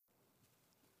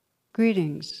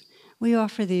Greetings. We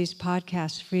offer these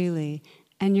podcasts freely,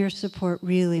 and your support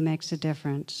really makes a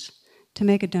difference. To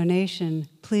make a donation,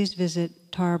 please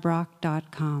visit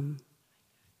tarabrock.com.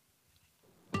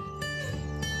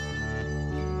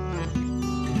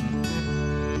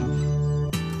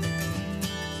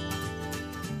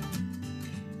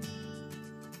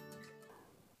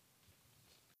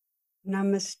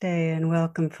 Namaste and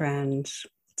welcome, friends.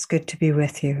 It's good to be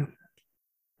with you.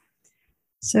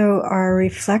 So our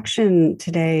reflection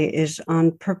today is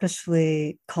on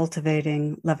purposefully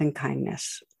cultivating loving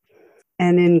kindness.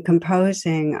 And in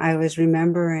composing, I was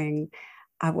remembering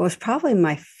what was probably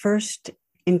my first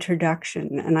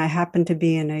introduction. And I happened to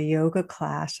be in a yoga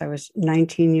class. I was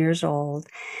 19 years old.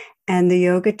 And the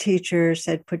yoga teacher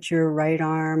said, put your right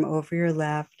arm over your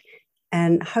left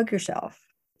and hug yourself.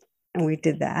 And we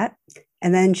did that.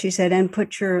 And then she said, and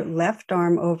put your left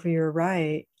arm over your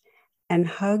right and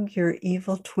hug your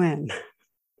evil twin.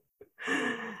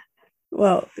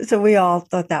 Well, so we all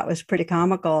thought that was pretty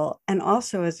comical. And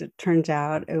also, as it turns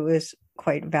out, it was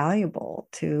quite valuable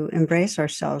to embrace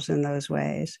ourselves in those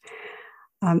ways.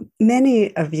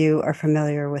 Many of you are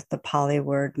familiar with the Pali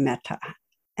word metta.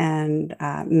 And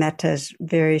metta is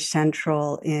very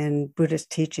central in Buddhist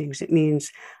teachings. It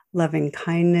means loving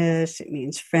kindness, it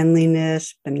means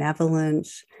friendliness,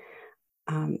 benevolence.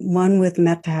 One with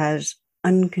metta has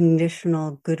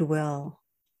unconditional goodwill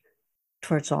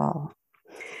towards all.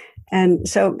 And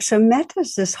so metta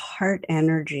is this heart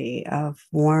energy of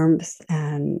warmth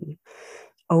and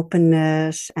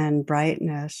openness and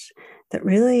brightness that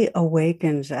really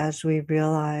awakens as we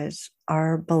realize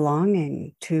our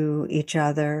belonging to each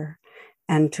other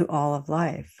and to all of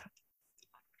life.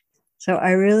 So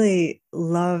I really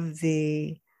love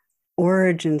the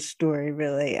origin story,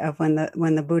 really, of when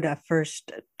the Buddha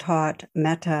first taught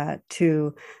metta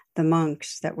to the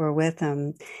monks that were with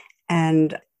him.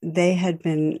 And they had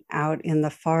been out in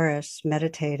the forest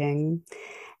meditating,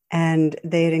 and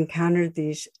they had encountered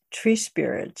these tree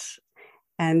spirits.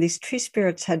 And these tree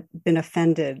spirits had been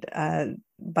offended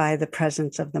by the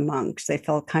presence of the monks. They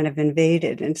felt kind of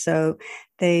invaded. And so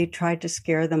they tried to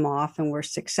scare them off and were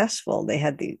successful.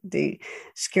 They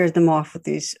scared them off with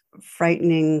these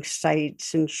frightening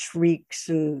sights and shrieks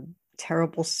and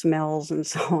terrible smells and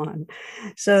so on.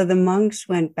 So the monks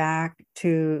went back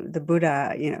to the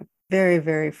Buddha, very,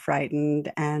 very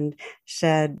frightened, and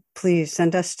said, please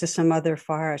send us to some other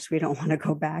forest. We don't want to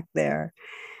go back there.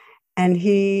 And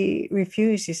he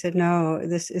refused. He said, no,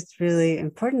 it's really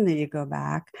important that you go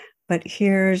back, but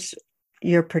here's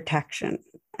your protection.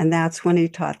 And that's when he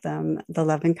taught them the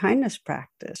loving kindness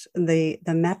practice, the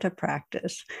metta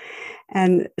practice.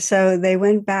 And so they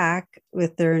went back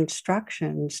with their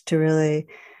instructions to really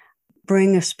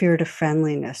bring a spirit of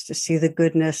friendliness, to see the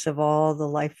goodness of all the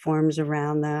life forms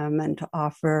around them and to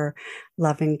offer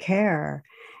loving care.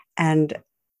 And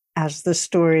as the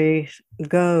story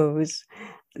goes,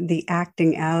 the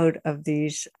acting out of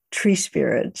these tree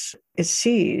spirits is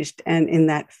seized, and in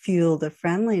that field of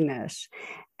friendliness.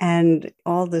 And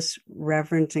all this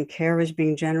reverence and care was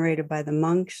being generated by the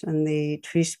monks, and the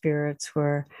tree spirits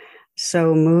were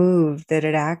so moved that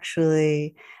it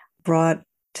actually brought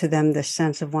to them the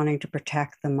sense of wanting to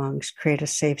protect the monks, create a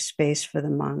safe space for the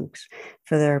monks,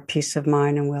 for their peace of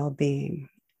mind and well-being.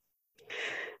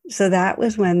 So that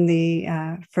was when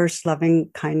the first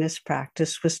loving kindness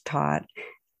practice was taught.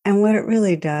 And what it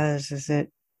really does is it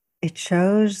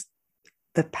shows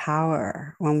the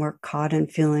power when we're caught in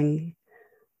feeling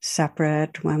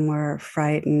separate, when we're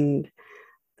frightened,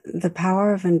 the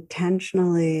power of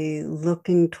intentionally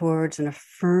looking towards and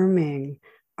affirming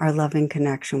our loving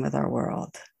connection with our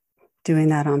world, doing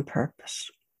that on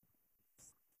purpose.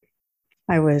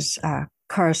 I was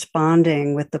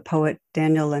corresponding with the poet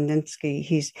Daniel Ladinsky.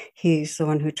 He's the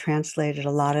one who translated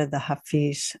a lot of the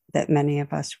Hafiz that many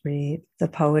of us read, the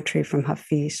poetry from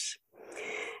Hafiz.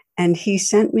 And he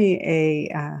sent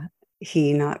me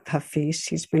not Hafiz,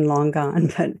 he's been long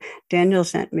gone, but Daniel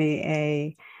sent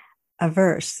me a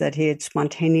verse that he had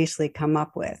spontaneously come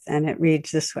up with. And it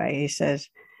reads this way. He says,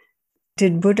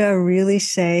 did Buddha really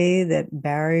say that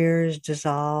barriers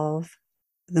dissolve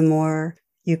the more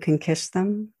you can kiss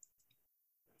them?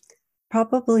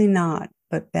 Probably not,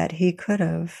 but bet he could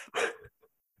have.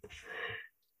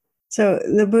 So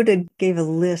the Buddha gave a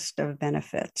list of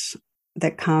benefits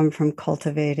that come from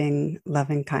cultivating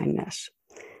loving kindness.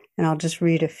 And I'll just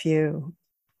read a few.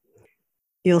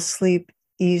 You'll sleep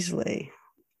easily.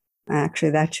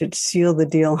 Actually, that should seal the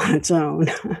deal on its own.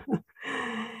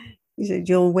 He said,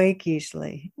 you'll wake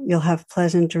easily. You'll have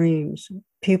pleasant dreams.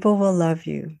 People will love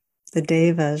you. The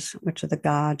devas, which are the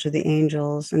gods or the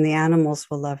angels, and the animals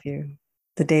will love you.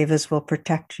 The devas will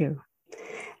protect you.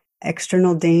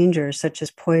 External dangers such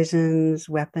as poisons,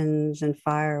 weapons, and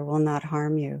fire will not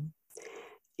harm you.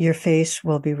 Your face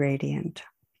will be radiant.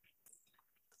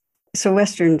 So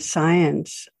Western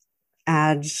science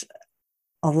adds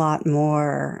a lot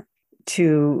more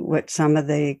to what some of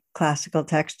the classical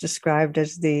texts described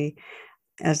as the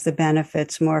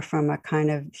benefits, more from a kind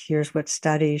of here's what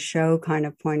studies show kind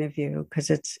of point of view, because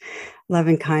it's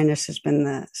loving kindness has been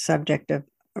the subject of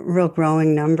a real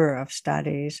growing number of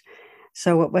studies.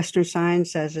 So what Western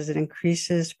science says is it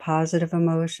increases positive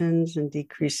emotions and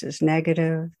decreases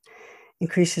negative,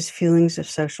 increases feelings of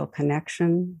social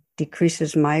connection,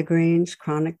 decreases migraines,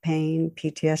 chronic pain,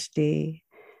 PTSD,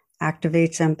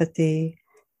 activates empathy,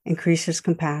 increases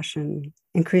compassion,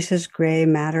 increases gray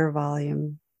matter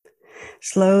volume,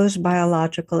 slows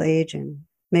biological aging,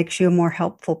 makes you a more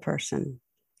helpful person,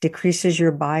 decreases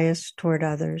your bias toward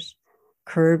others,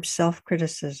 curbs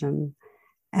self-criticism,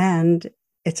 and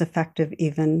it's effective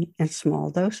even in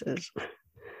small doses.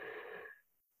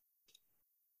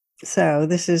 So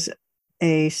this is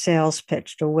a sales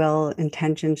pitch, a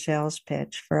well-intentioned sales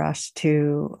pitch for us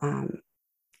to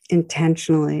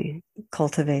intentionally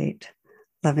cultivate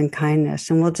loving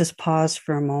kindness. And we'll just pause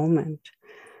for a moment,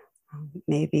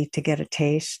 maybe to get a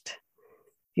taste.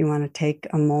 If you want to take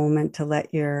a moment to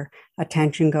let your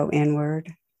attention go inward,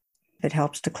 if it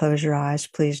helps to close your eyes,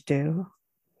 please do.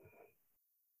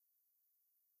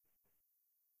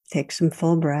 Take some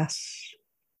full breaths.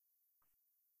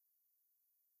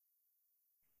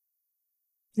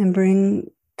 And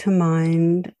bring to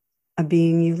mind a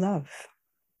being you love.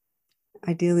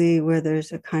 Ideally, where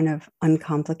there's a kind of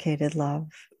uncomplicated love.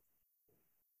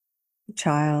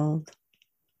 Child,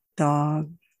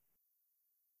 dog,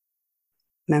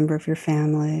 member of your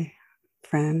family,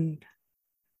 friend.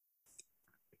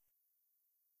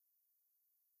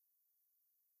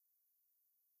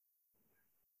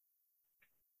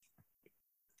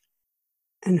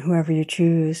 And whoever you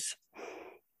choose,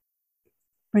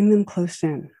 bring them close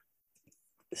in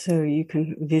so you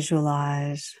can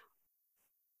visualize,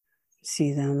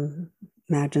 see them,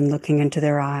 imagine looking into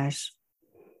their eyes.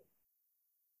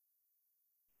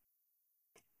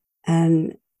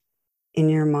 And in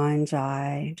your mind's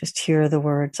eye, just hear the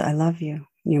words, I love you.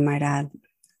 You might add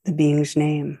the being's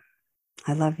name,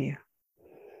 I love you.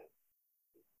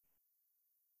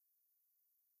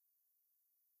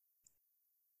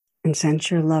 And sense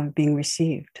your love being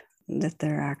received, that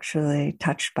they're actually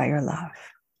touched by your love.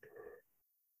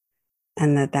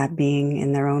 And that being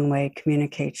in their own way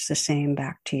communicates the same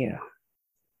back to you.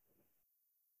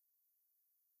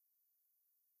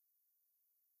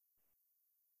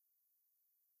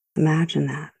 Imagine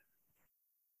that.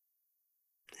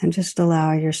 And just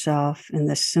allow yourself in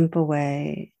this simple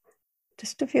way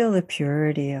just to feel the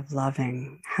purity of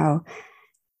loving, how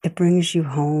it brings you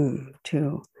home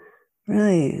to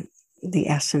really the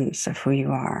essence of who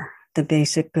you are, the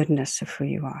basic goodness of who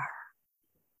you are.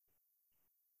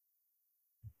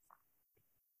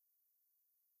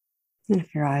 And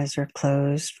if your eyes are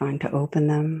closed, find to open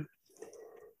them.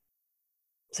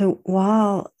 So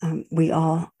while we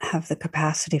all have the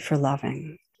capacity for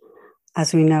loving,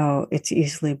 as we know, it's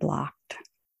easily blocked.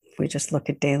 If we just look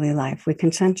at daily life, we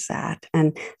can sense that.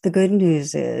 And the good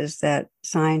news is that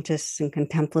scientists and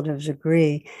contemplatives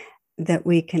agree that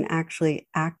we can actually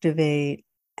activate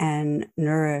and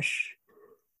nourish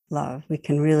love. We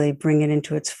can really bring it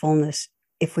into its fullness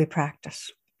if we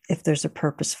practice, if there's a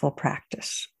purposeful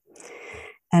practice.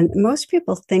 And most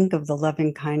people think of the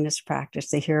loving kindness practice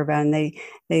they hear about, and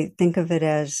they think of it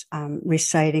as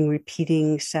reciting,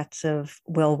 repeating sets of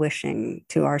well-wishing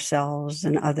to ourselves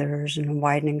and others in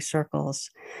widening circles.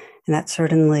 And that's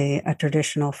certainly a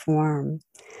traditional form.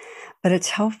 But it's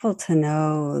helpful to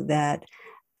know that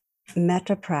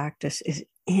metta practice is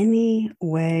any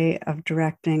way of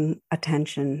directing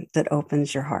attention that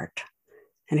opens your heart.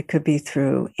 And it could be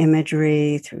through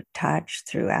imagery, through touch,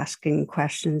 through asking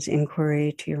questions,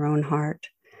 inquiry to your own heart,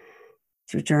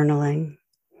 through journaling.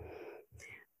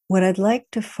 What I'd like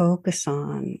to focus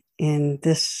on in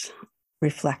this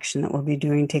reflection that we'll be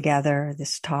doing together,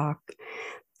 this talk,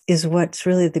 is what's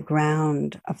really the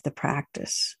ground of the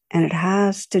practice. And it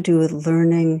has to do with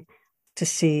learning to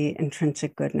see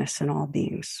intrinsic goodness in all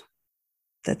beings.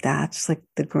 That's like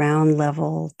the ground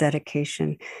level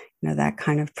dedication, that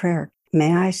kind of prayer.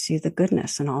 May I see the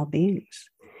goodness in all beings.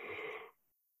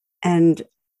 And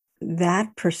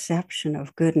that perception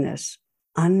of goodness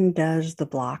undoes the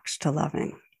blocks to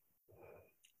loving.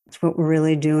 It's what we're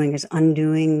really doing is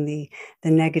undoing the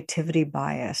negativity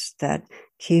bias that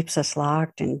keeps us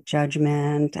locked in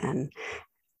judgment, and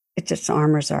it just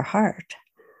armors our heart.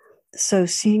 So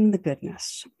seeing the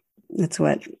goodness, that's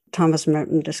what Thomas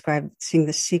Merton described, seeing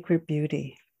the secret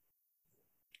beauty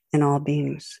in all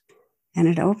beings. And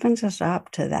it opens us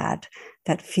up to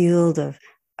that field of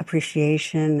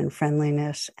appreciation and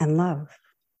friendliness and love.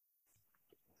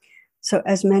 So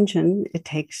as mentioned, it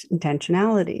takes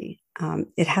intentionality.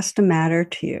 It has to matter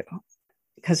to you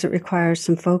because it requires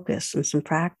some focus and some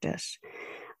practice.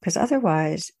 Because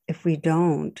otherwise, if we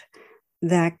don't,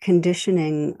 that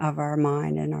conditioning of our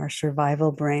mind and our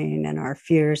survival brain and our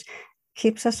fears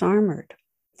keeps us armored.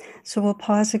 So we'll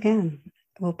pause again.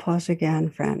 We'll pause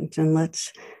again, friends, and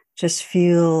let's just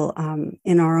feel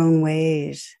in our own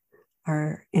ways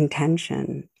our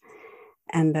intention.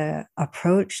 And the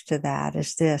approach to that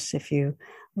is this: if you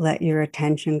let your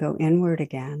attention go inward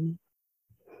again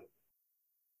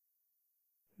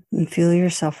and feel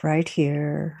yourself right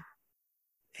here,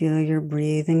 feel your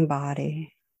breathing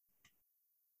body.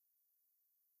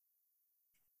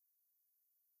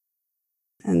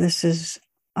 And this is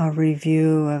a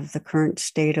review of the current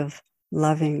state of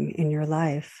loving in your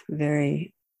life,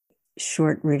 very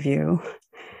short review,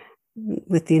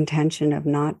 with the intention of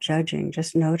not judging,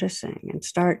 just noticing. And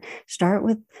start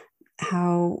with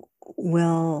how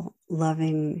well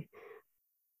loving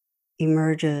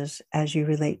emerges as you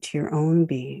relate to your own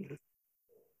being.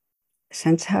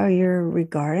 Sense how you're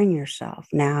regarding yourself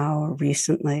now or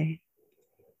recently.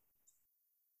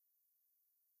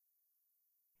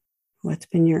 What's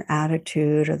been your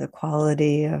attitude or the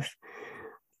quality of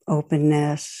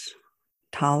openness,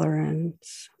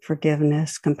 tolerance,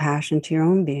 forgiveness, compassion to your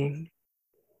own being?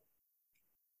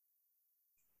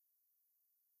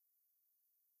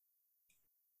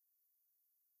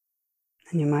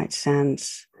 And you might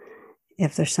sense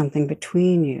if there's something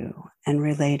between you and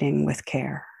relating with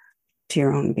care to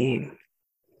your own being.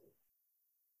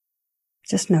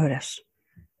 Just notice.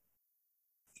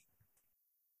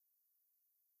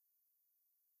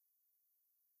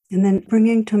 And then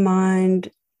bringing to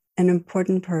mind an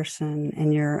important person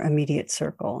in your immediate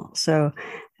circle. So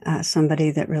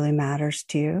somebody that really matters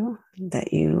to you,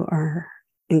 that you are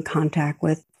in contact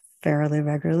with fairly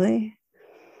regularly.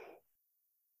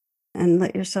 And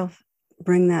let yourself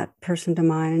bring that person to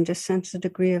mind and just sense a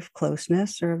degree of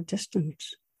closeness or of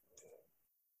distance.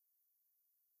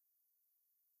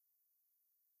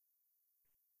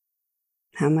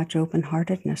 How much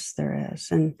open-heartedness there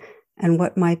is, and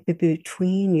what might be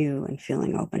between you and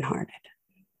feeling open-hearted.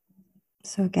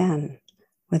 So again,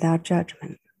 without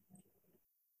judgment.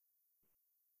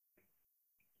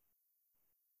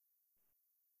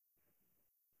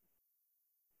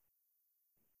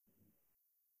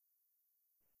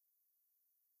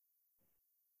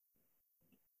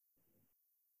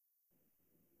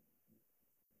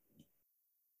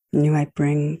 And you might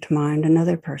bring to mind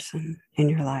another person in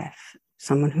your life,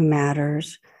 someone who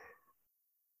matters,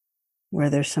 where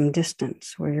there's some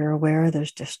distance, where you're aware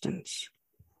there's distance.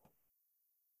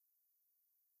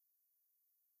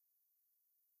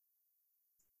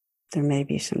 There may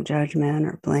be some judgment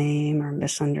or blame or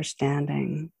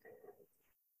misunderstanding,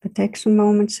 but take some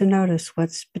moments to notice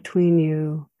what's between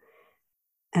you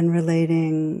and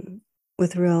relating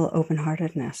with real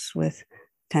open-heartedness, with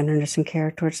tenderness and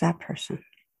care towards that person.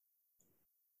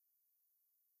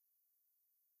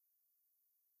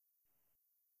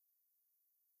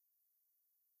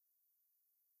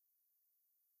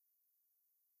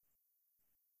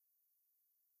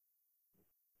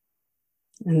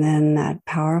 And then that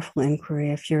powerful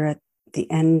inquiry, if you're at the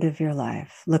end of your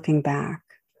life, looking back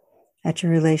at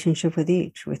your relationship with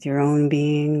each, with your own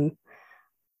being,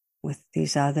 with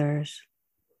these others,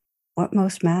 what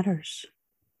most matters?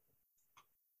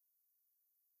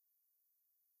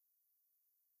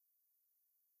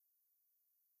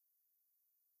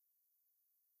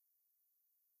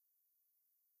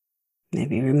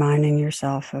 Maybe reminding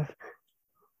yourself of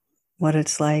what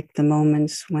it's like, the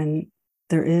moments when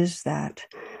there is that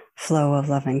flow of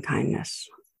loving kindness,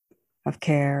 of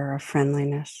care, of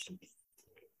friendliness.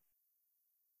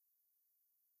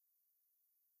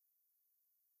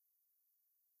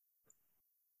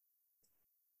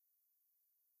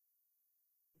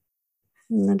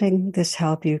 And letting this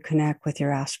help you connect with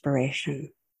your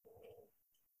aspiration.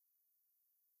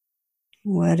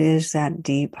 What is that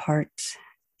deep heart's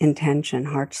intention,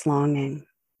 heart's longing?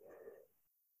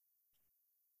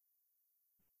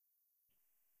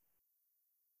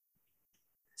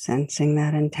 Sensing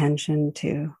that intention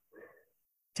to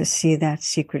see that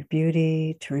secret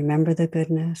beauty, to remember the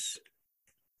goodness,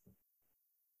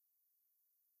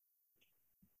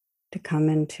 to come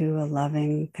into a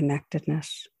loving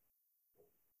connectedness.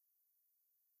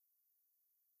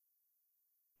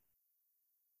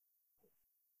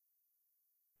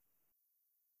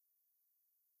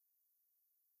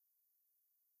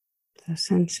 So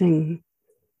sensing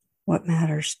what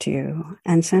matters to you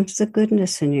and sense the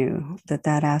goodness in you that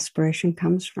that aspiration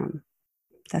comes from.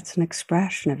 That's an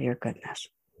expression of your goodness.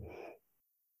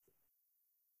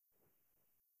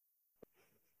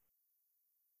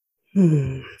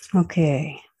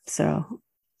 Okay, so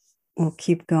we'll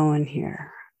keep going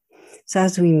here. So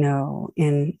as we know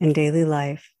in daily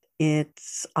life,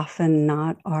 it's often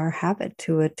not our habit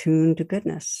to attune to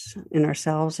goodness in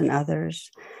ourselves and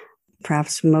others.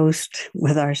 Perhaps most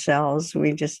with ourselves,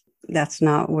 that's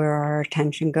not where our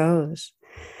attention goes.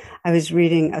 I was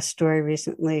reading a story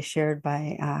recently shared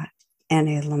by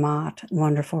Annie Lamott,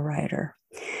 wonderful writer,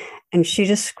 and she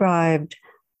described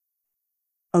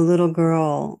a little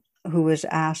girl who was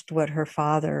asked what her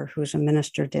father, who's a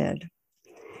minister, did.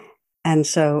 And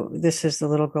so this is the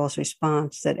little girl's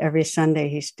response, that every Sunday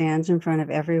he stands in front of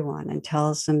everyone and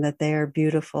tells them that they are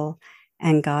beautiful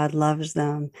and God loves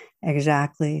them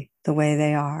exactly the way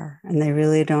they are. And they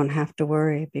really don't have to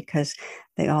worry because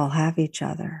they all have each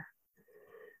other.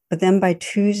 But then by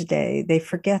Tuesday, they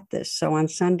forget this. So on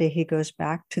Sunday, he goes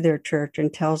back to their church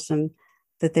and tells them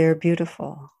that they're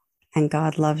beautiful and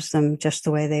God loves them just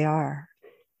the way they are.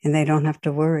 And they don't have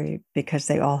to worry because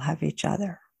they all have each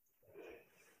other.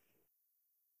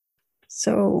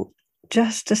 So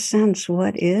just to sense,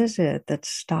 what is it that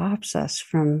stops us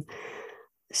from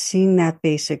seeing that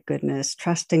basic goodness,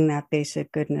 trusting that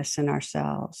basic goodness in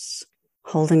ourselves,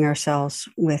 holding ourselves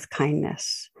with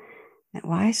kindness? And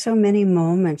why so many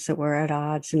moments that we're at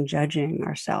odds and judging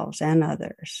ourselves and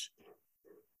others,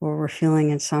 where we're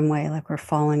feeling in some way like we're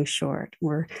falling short,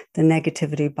 where the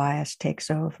negativity bias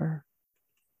takes over?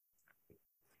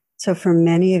 So for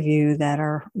many of you that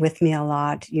are with me a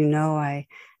lot, I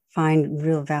find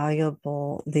real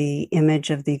valuable the image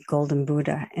of the Golden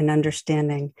Buddha and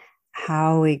understanding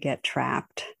how we get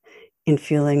trapped in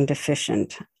feeling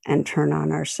deficient and turn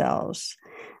on ourselves.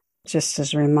 Just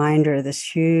as a reminder, this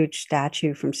huge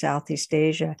statue from Southeast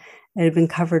Asia, it had been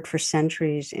covered for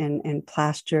centuries in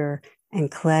plaster and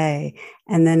clay.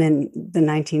 And then in the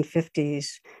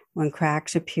 1950s, when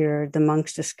cracks appeared, the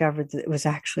monks discovered that it was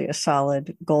actually a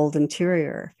solid gold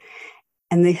interior.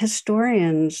 And the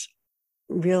historians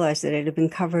realized that it had been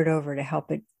covered over to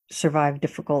help it survive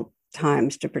difficult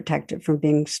times, to protect it from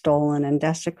being stolen and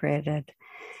desecrated.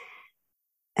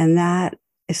 And that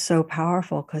is so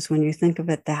powerful because when you think of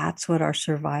it, that's what our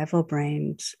survival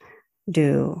brains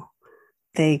do.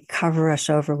 They cover us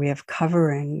over. We have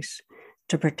coverings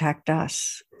to protect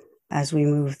us as we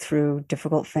move through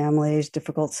difficult families,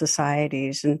 difficult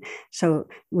societies. And so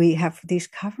we have these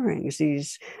coverings,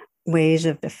 these ways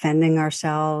of defending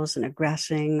ourselves and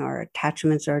aggressing our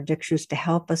attachments or addictions to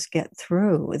help us get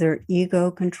through. They're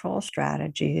ego control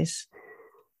strategies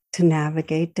to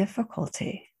navigate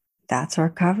difficulty. That's our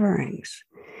coverings.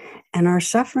 And our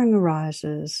suffering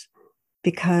arises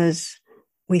because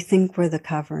we think we're the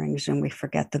coverings and we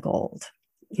forget the gold.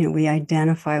 We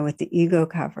identify with the ego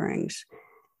coverings,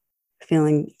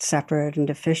 feeling separate and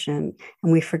deficient,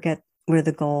 and we forget we're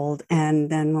the gold. And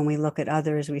then when we look at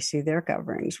others, we see their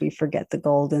coverings. We forget the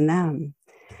gold in them.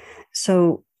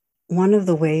 So one of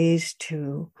the ways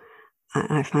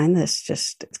I find this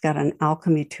it's got an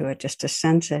alchemy to it, just to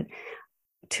sense it,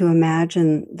 to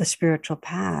imagine the spiritual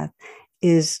path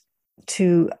is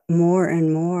to more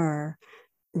and more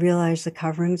realize the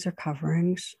coverings are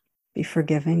coverings, be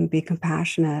forgiving, be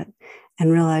compassionate,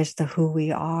 and realize the who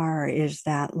we are is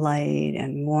that light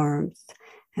and warmth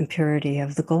and purity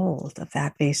of the gold, of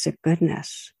that basic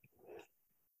goodness.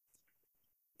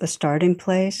 The starting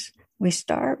place, we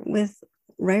start with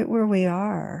right where we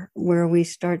are, where we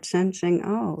start sensing,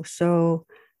 oh, so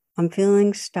I'm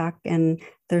feeling stuck and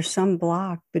there's some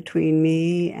block between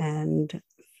me and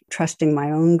trusting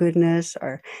my own goodness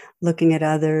or looking at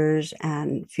others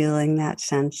and feeling that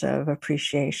sense of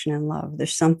appreciation and love.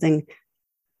 There's something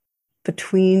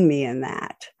between me and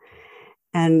that.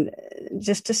 And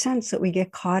just a sense that we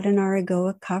get caught in our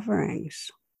egoic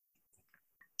coverings.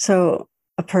 So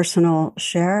a personal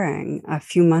sharing, a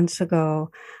few months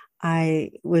ago,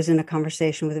 I was in a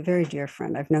conversation with a very dear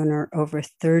friend. I've known her over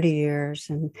 30 years,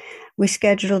 and we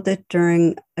scheduled it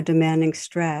during a demanding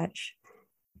stretch.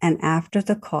 And after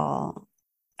the call,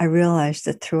 I realized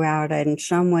that throughout I'd in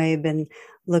some way been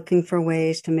looking for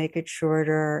ways to make it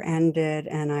shorter or end it.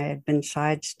 And I had been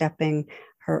sidestepping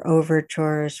her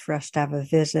overtures for us to have a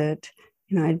visit.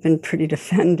 I'd been pretty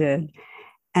defended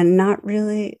and not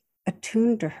really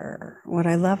attuned to her, what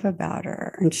I love about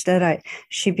her. Instead,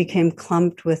 she became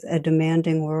clumped with a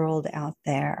demanding world out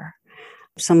there.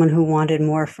 Someone who wanted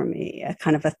more from me, a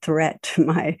kind of a threat to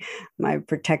my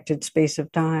protected space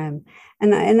of time.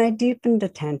 And I deepened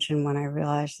attention when I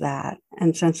realized that.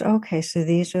 and sense, okay, so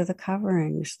these are the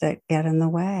coverings that get in the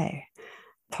way.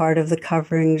 Part of the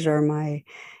coverings are my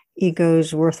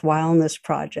ego's worthwhileness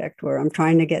project, where I'm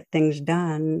trying to get things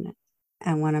done.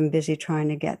 And when I'm busy trying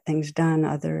to get things done,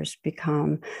 others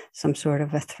become some sort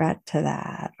of a threat to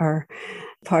that. Or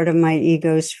part of my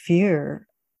ego's fear,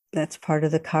 that's part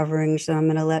of the coverings that I'm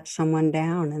going to let someone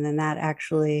down. And then that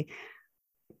actually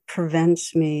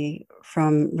prevents me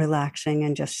from relaxing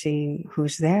and just seeing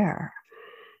who's there.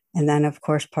 And then, of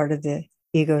course, part of the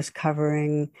ego's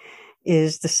covering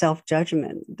is the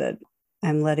self-judgment that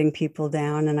I'm letting people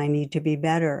down and I need to be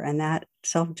better. And that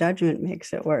self-judgment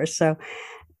makes it worse. So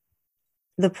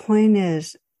the point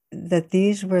is that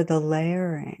these were the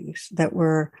layerings that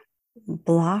were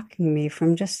blocking me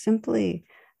from just simply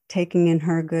taking in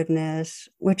her goodness,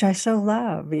 which I so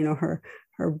love,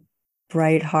 her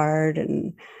bright heart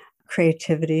and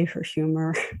creativity, her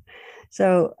humor.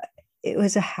 So it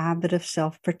was a habit of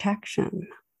self-protection,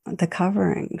 the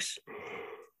coverings.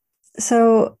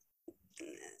 So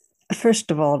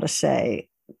first of all, to say,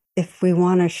 if we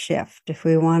want to shift, if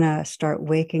we want to start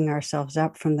waking ourselves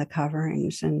up from the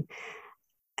coverings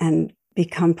and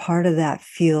become part of that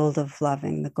field of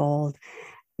loving the gold,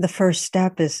 the first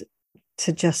step is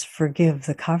to just forgive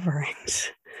the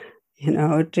coverings,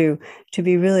 to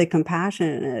be really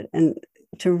compassionate and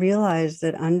to realize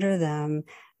that under them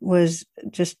was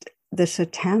just this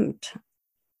attempt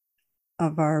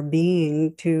of our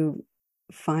being to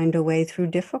find a way through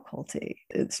difficulty.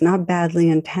 It's not badly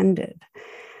intended.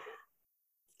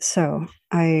 So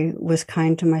I was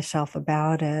kind to myself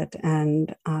about it.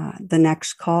 And the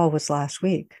next call was last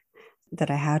week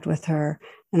that I had with her.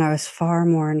 And I was far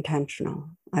more intentional.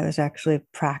 I was actually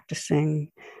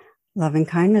practicing loving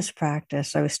kindness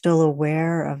practice. I was still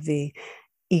aware of the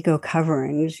ego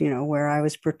coverings, where I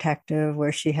was protective,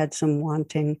 where she had some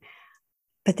wanting,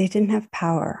 but they didn't have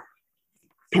power.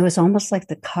 It was almost like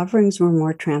the coverings were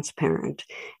more transparent.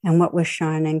 And what was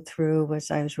shining through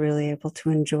was I was really able to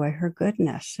enjoy her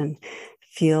goodness and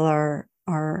feel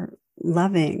our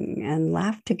loving and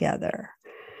laugh together.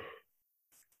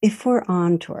 If we're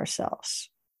on to ourselves,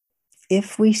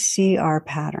 if we see our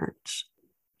patterns,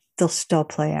 they'll still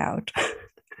play out.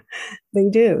 They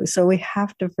do. So we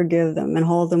have to forgive them and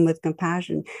hold them with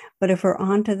compassion. But if we're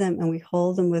onto them and we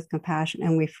hold them with compassion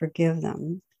and we forgive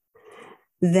them,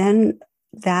 then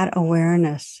that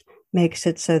awareness makes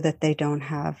it so that they don't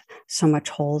have so much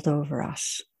hold over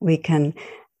us. We can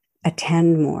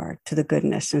attend more to the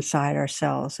goodness inside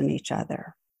ourselves and each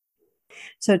other.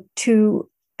 So to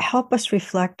help us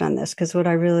reflect on this, because what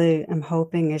I really am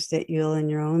hoping is that you'll in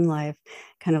your own life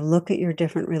kind of look at your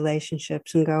different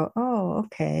relationships and go, oh,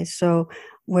 okay, so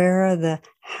where are the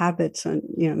habits and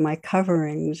my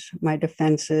coverings, my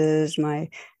defenses, my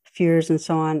fears and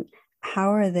so on?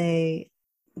 How are they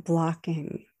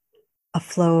blocking a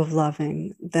flow of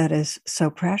loving that is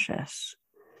so precious?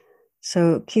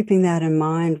 So keeping that in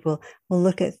mind, we'll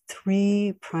look at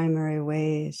three primary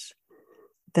ways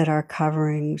that our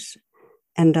coverings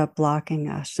end up blocking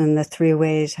us. And the three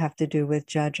ways have to do with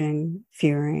judging,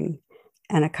 fearing,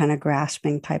 and a kind of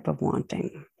grasping type of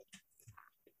wanting.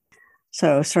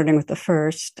 So starting with the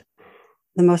first,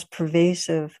 the most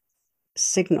pervasive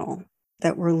signal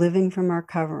that we're living from our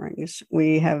coverings,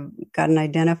 we have gotten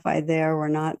identified there, we're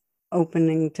not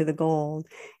opening to the gold,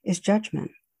 is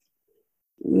judgment.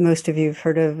 Most of you have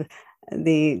heard of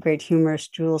the great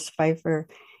humorist Jules Pfeiffer.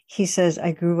 He says,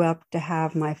 I grew up to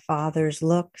have my father's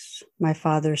looks, my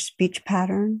father's speech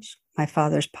patterns, my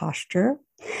father's posture,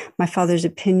 my father's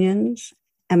opinions,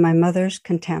 and my mother's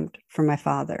contempt for my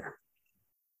father.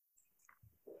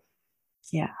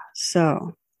 Yeah,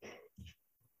 so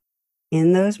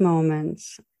in those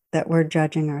moments that we're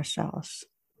judging ourselves,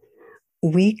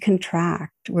 we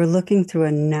contract, we're looking through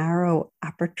a narrow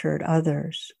aperture at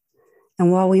others.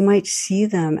 And while we might see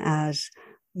them as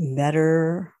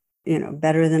better,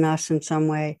 better than us in some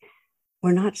way,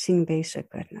 we're not seeing basic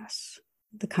goodness,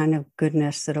 the kind of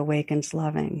goodness that awakens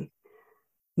loving.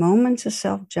 Moments of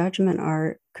self-judgment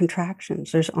are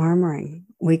contractions. There's armoring.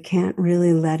 We can't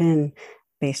really let in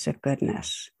basic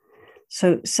goodness.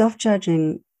 So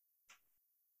self-judging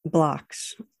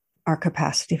blocks our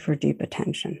capacity for deep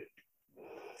attention.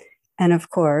 And of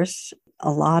course, a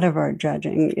lot of our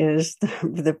judging is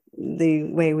the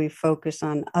way we focus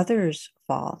on others'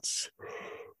 faults.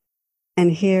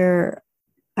 And here,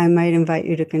 I might invite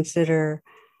you to consider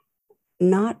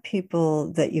not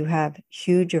people that you have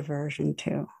huge aversion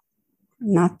to,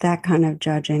 not that kind of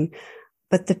judging,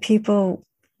 but the people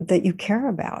that you care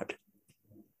about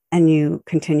and you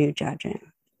continue judging.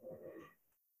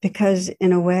 Because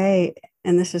in a way,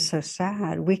 and this is so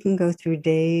sad, we can go through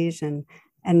days and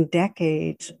and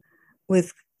decades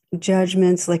with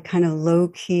judgments, like kind of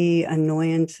low-key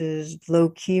annoyances,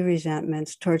 low-key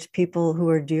resentments towards people who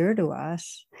are dear to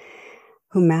us,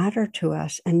 who matter to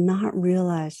us, and not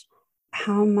realize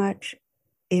how much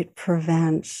it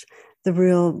prevents the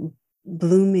real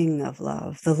blooming of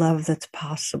love, the love that's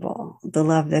possible, the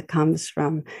love that comes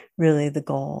from really the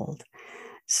gold.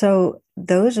 So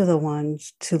those are the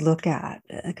ones to look at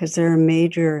because they're a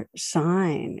major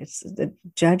sign. It's the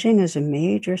judging is a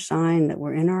major sign that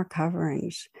we're in our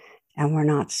coverings and we're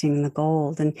not seeing the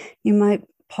gold. And you might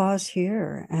pause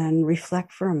here and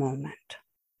reflect for a moment.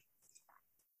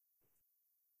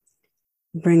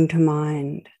 Bring to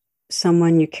mind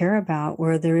someone you care about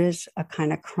where there is a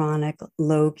kind of chronic,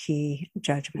 low-key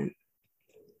judgment.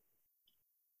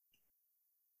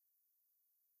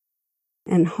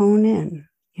 And hone in,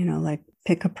 like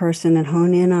pick a person and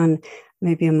hone in on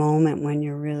maybe a moment when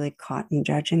you're really caught in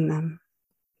judging them.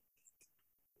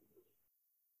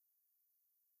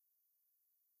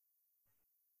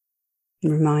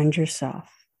 Remind yourself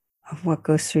of what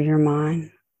goes through your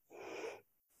mind,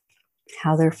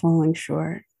 how they're falling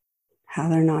short, how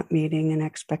they're not meeting an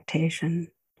expectation.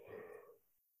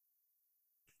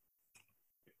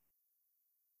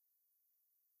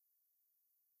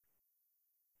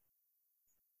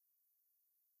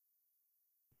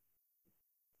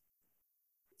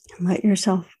 Let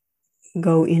yourself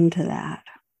go into that,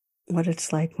 what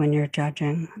it's like when you're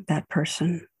judging that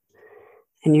person.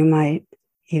 And you might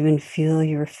even feel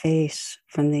your face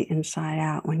from the inside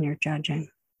out when you're judging.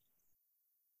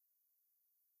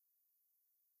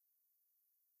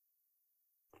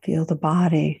 Feel the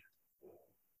body,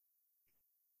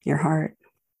 your heart.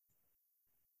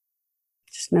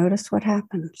 Just notice what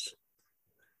happens.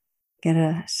 Get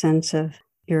a sense of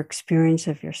your experience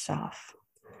of yourself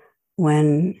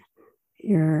when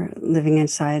you're living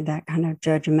inside that kind of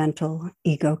judgmental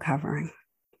ego covering.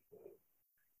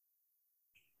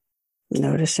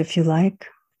 Notice if you like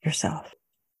yourself.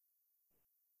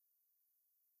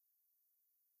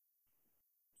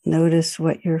 Notice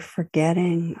what you're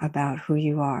forgetting about who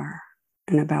you are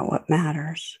and about what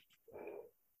matters.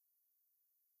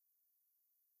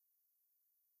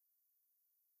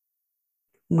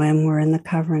 When we're in the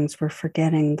coverings, we're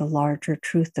forgetting the larger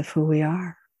truth of who we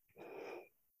are.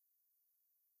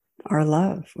 Our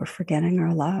love, we're forgetting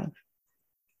our love.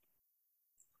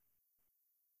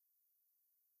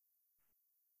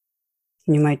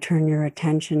 You might turn your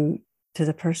attention to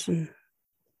the person.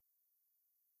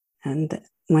 And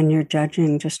when you're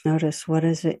judging, just notice what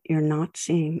is it you're not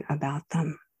seeing about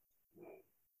them?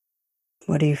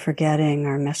 What are you forgetting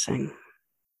or missing?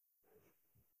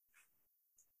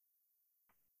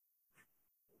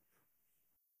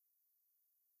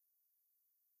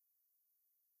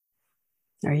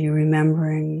 Are you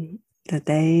remembering that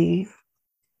they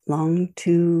long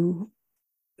to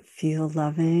feel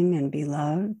loving and be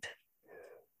loved,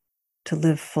 to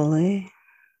live fully?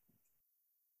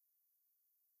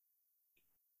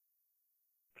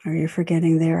 Are you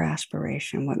forgetting their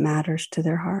aspiration, what matters to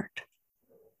their heart?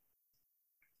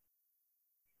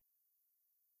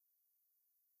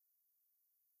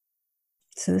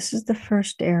 So this is the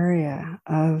first area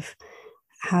of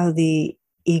how the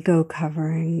ego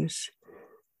coverings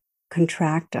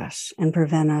contract us and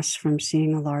prevent us from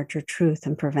seeing a larger truth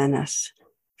and prevent us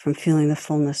from feeling the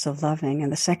fullness of loving.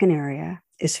 And the second area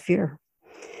is fear.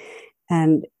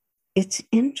 And it's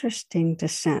interesting to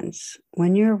sense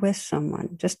when you're with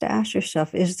someone, just to ask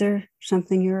yourself, is there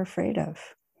something you're afraid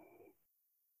of?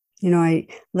 I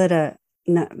led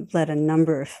a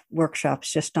number of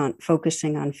workshops just on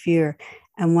focusing on fear.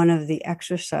 And one of the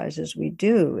exercises we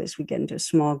do is we get into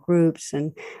small groups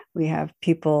and we have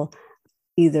people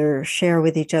either share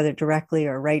with each other directly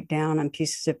or write down on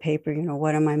pieces of paper,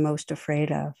 what am I most afraid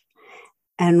of?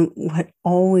 And what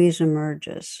always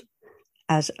emerges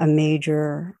as a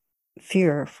major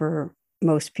fear for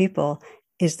most people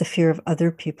is the fear of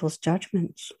other people's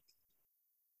judgments.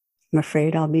 I'm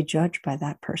afraid I'll be judged by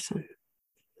that person.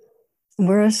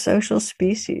 We're a social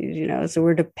species, so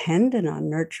we're dependent on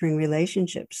nurturing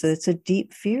relationships. So it's a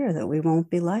deep fear that we won't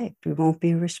be liked, we won't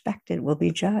be respected, we'll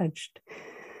be judged.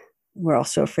 We're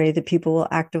also afraid that people will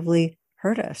actively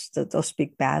hurt us, that they'll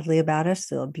speak badly about us,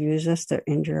 they'll abuse us, they'll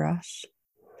injure us.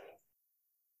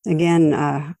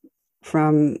 Again,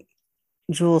 from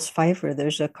Jules Pfeiffer,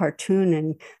 there's a cartoon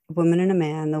and a woman and a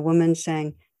man, the woman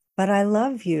saying, "But I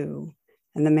love you."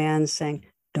 And the man saying,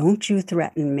 "Don't you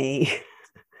threaten me."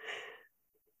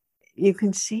 You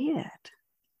can see it.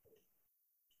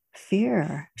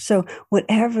 Fear. So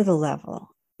whatever the level,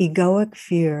 egoic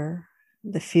fear,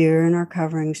 the fear in our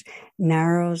coverings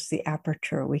narrows the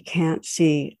aperture. We can't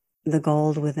see the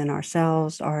gold within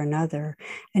ourselves or another.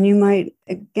 And you might,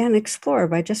 again, explore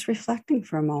by just reflecting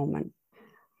for a moment.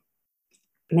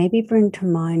 Maybe bring to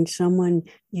mind someone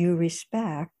you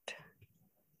respect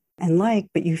and like,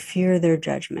 but you fear their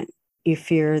judgment. You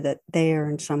fear that they are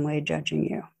in some way judging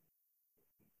you.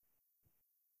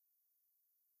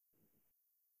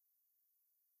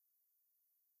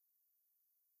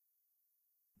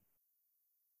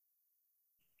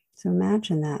 So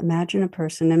imagine that. Imagine a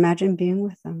person. Imagine being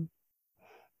with them.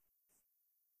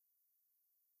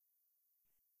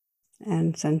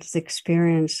 And sense the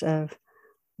experience of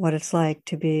what it's like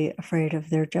to be afraid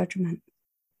of their judgment.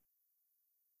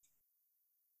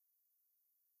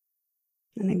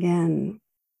 And again,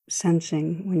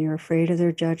 sensing when you're afraid of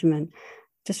their judgment,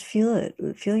 just feel it.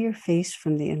 Feel your face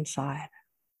from the inside,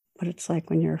 what it's like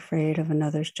when you're afraid of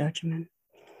another's judgment.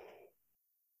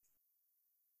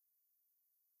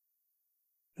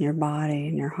 Your body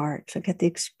and your heart. So get the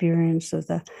experience of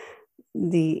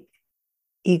the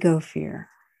ego fear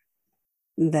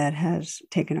that has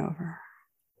taken over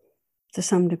to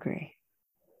some degree,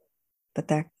 but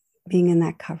that being in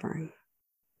that covering.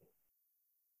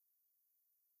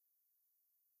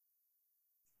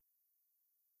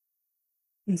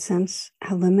 And sense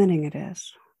how limiting it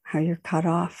is, how you're cut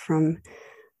off from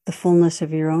the fullness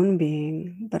of your own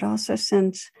being, but also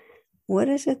sense what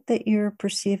is it that you're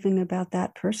perceiving about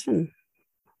that person?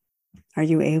 Are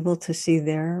you able to see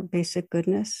their basic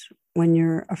goodness when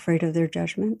you're afraid of their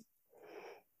judgment?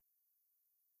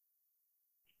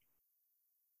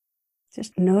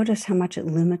 Just notice how much it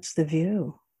limits the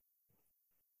view.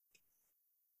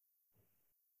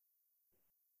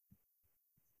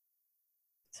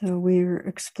 So we're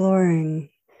exploring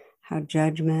how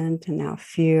judgment and now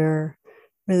fear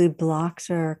really blocks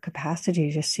our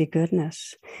capacity to see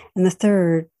goodness. And the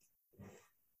third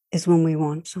is when we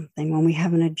want something, when we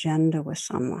have an agenda with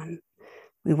someone.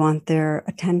 We want their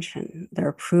attention, their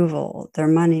approval, their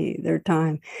money, their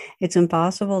time. It's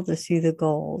impossible to see the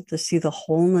goal, to see the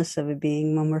wholeness of a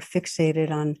being when we're fixated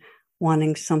on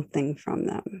wanting something from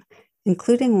them,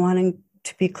 including wanting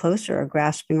to be closer or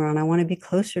grasping around. I want to be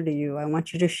closer to you. I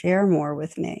want you to share more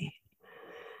with me.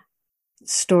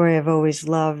 Story I've always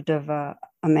loved of a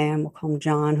man, we'll call him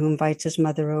John, who invites his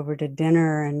mother over to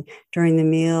dinner. And during the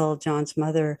meal, John's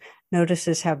mother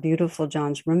notices how beautiful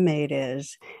John's roommate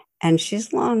is. And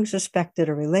she's long suspected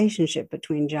a relationship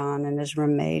between John and his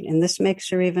roommate. And this makes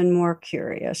her even more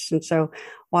curious. And so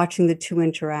watching the two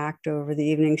interact over the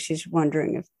evening, she's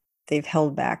wondering if they've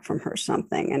held back from her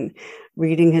something. And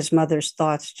reading his mother's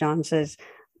thoughts, John says,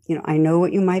 I know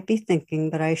what you might be thinking,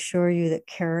 but I assure you that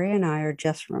Carrie and I are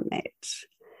just roommates.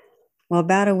 Well,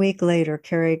 about a week later,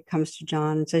 Carrie comes to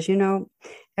John and says,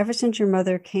 ever since your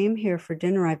mother came here for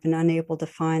dinner, I've been unable to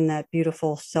find that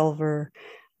beautiful silver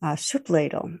soup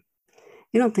ladle.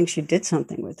 You don't think she did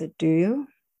something with it, do you?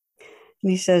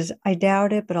 And he says, I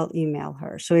doubt it, but I'll email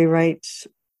her. So he writes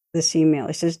this email.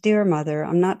 He says, Dear Mother,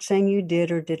 I'm not saying you did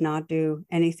or did not do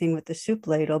anything with the soup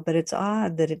ladle, but it's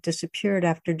odd that it disappeared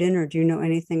after dinner. Do you know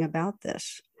anything about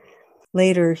this?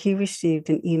 Later, he received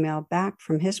an email back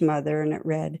from his mother, and it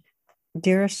read,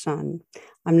 Dearest son,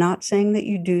 I'm not saying that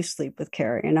you do sleep with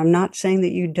Carrie, and I'm not saying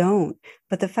that you don't,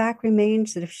 but the fact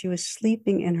remains that if she was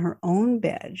sleeping in her own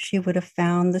bed, she would have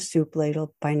found the soup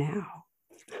ladle by now.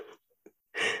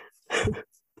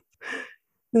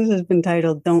 This has been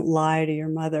titled, Don't Lie to Your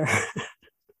Mother.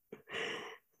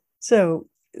 So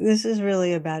this is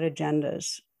really about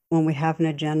agendas when we have an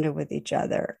agenda with each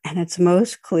other. And it's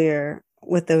most clear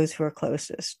with those who are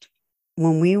closest.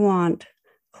 When we want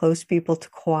close people to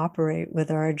cooperate with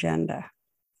our agenda,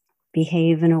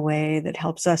 behave in a way that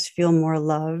helps us feel more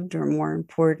loved or more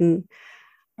important,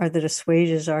 or that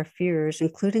assuages our fears,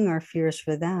 including our fears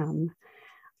for them,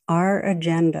 our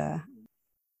agenda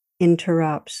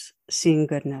interrupts seeing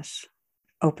goodness,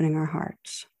 opening our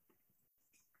hearts.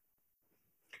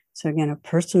 So again, a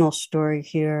personal story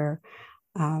here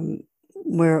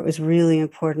where it was really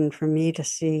important for me to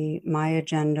see my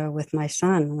agenda with my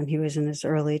son when he was in his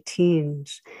early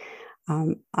teens.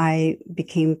 I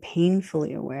became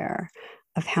painfully aware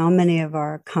of how many of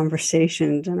our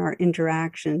conversations and our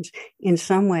interactions, in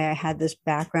some way, I had this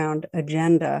background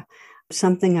agenda,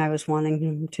 something I was wanting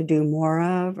him to do more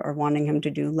of or wanting him to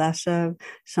do less of,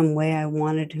 some way I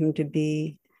wanted him to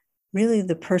be really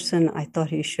the person I thought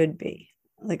he should be.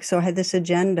 So I had this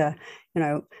agenda,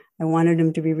 I wanted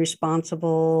him to be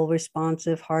responsible,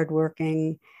 responsive,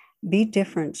 hardworking, be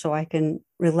different so I can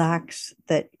relax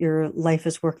that your life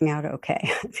is working out okay.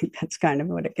 I think that's kind of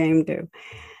what it came to.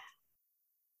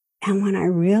 And when I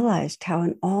realized how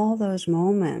in all those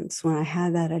moments when I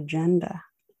had that agenda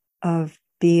of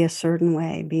be a certain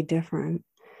way, be different,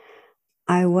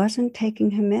 I wasn't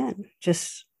taking him in,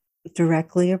 just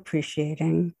directly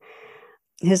appreciating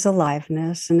his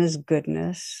aliveness and his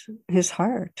goodness, his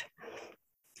heart.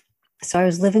 So I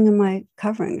was living in my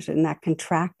coverings in that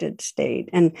contracted state.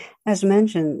 And as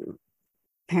mentioned,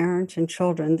 parents and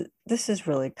children, this is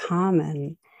really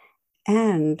common.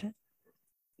 And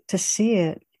to see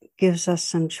it gives us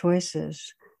some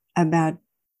choices about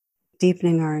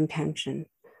deepening our intention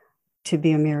to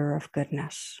be a mirror of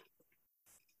goodness.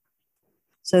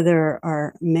 So there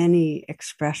are many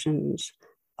expressions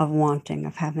of wanting,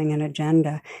 of having an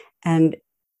agenda. And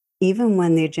even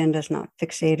when the agenda is not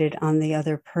fixated on the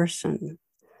other person,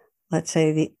 let's say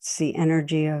it's the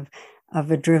energy of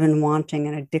a driven wanting,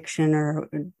 an addiction, or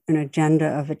an agenda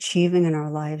of achieving in our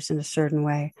lives in a certain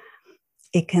way,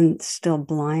 it can still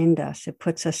blind us. It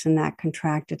puts us in that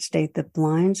contracted state that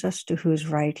blinds us to who's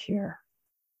right here.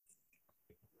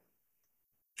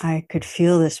 I could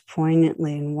feel this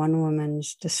poignantly in one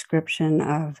woman's description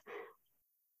of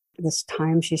this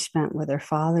time she spent with her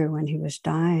father when he was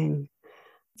dying.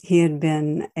 He had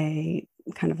been a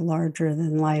kind of larger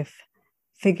than life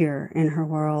figure in her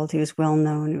world. He was well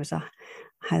known. He was a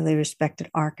highly respected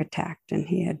architect, and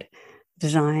he had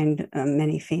designed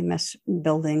many famous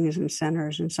buildings and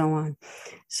centers and so on.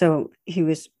 So he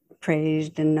was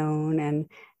praised and known, and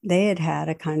they had had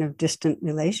a kind of distant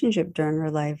relationship during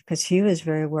her life because he was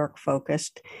very work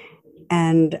focused,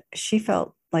 and she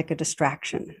felt like a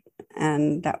distraction.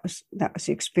 And that was the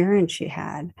experience she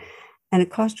had. And it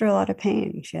caused her a lot of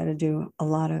pain. She had to do a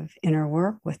lot of inner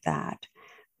work with that.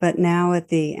 But now at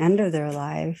the end of their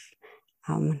life,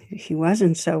 he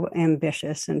wasn't so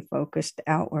ambitious and focused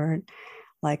outward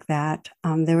like that.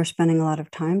 They were spending a lot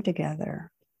of time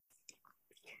together.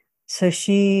 So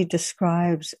she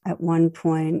describes at one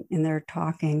point in their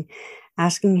talking,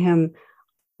 asking him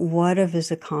what of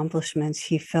his accomplishments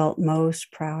he felt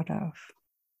most proud of.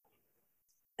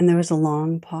 And there was a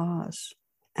long pause.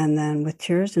 And then with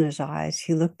tears in his eyes,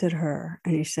 he looked at her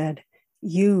and he said,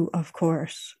 "You, of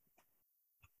course."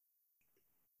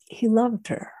 He loved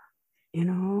her,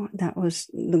 that was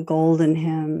the gold in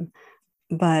him.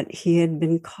 But he had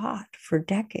been caught for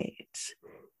decades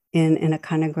in a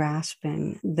kind of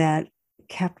grasping that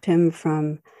kept him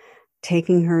from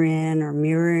taking her in or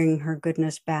mirroring her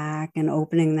goodness back and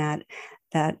opening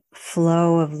that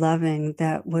flow of loving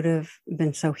that would have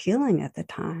been so healing at the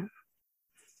time.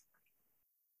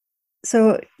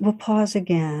 So we'll pause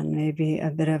again, maybe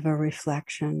a bit of a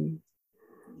reflection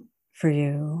for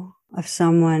you of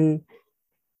someone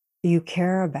you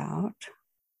care about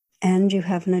and you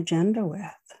have an agenda with.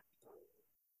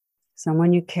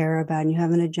 Someone you care about and you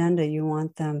have an agenda. You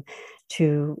want them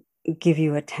to give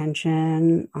you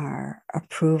attention or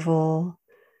approval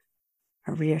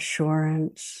or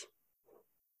reassurance,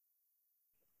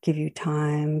 give you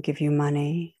time, give you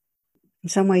money. In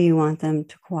some way you want them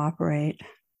to cooperate.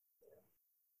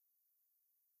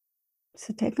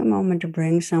 So take a moment to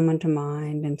bring someone to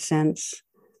mind and sense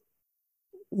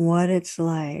what it's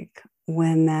like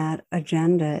when that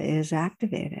agenda is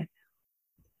activated.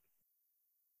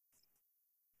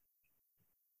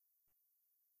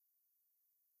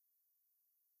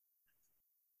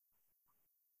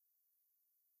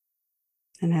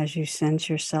 And as you sense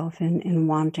yourself in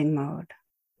wanting mode,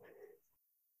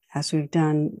 as we've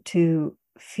done, to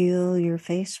feel your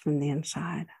face from the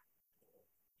inside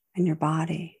and your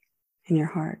body and your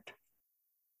heart.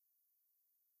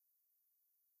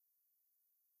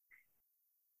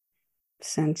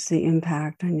 Sense the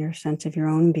impact on your sense of your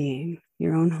own being,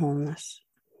 your own wholeness.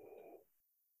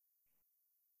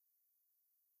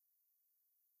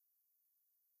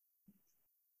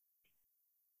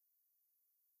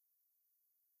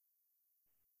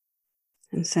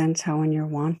 And sense how when you're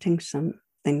wanting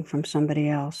something from somebody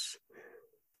else,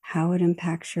 how it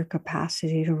impacts your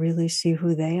capacity to really see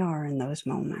who they are in those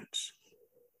moments,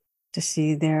 to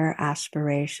see their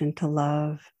aspiration to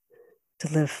love, to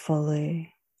live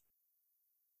fully.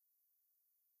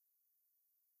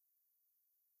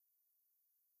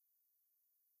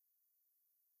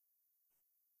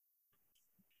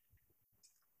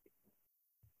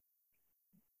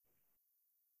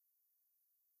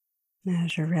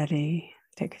 As you're ready,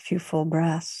 take a few full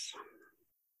breaths.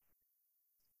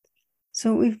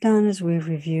 So what we've done is we've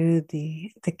reviewed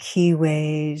the key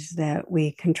ways that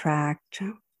we contract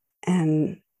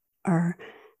and are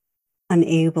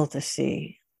unable to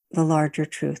see the larger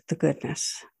truth, the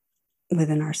goodness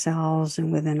within ourselves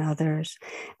and within others.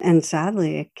 And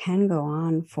sadly, it can go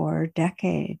on for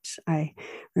decades. I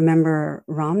remember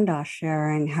Ram Dass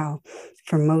sharing how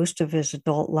for most of his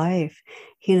adult life,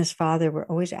 he and his father were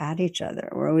always at each other,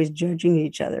 were always judging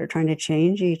each other, trying to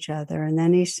change each other. And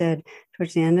then he said,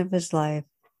 towards the end of his life,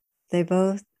 they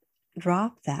both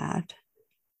dropped that.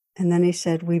 And then he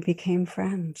said, we became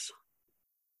friends.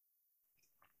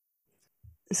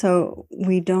 So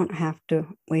we don't have to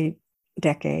wait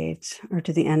decades or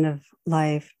to the end of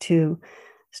life to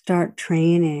start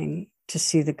training to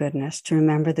see the goodness, to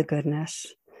remember the goodness,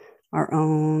 our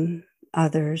own,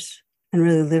 others, and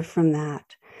really live from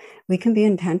that. We can be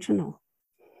intentional.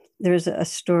 There's a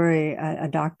story a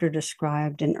doctor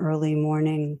described an early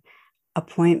morning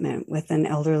appointment with an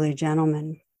elderly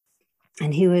gentleman.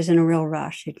 And he was in a real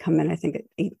rush. He'd come in, I think, at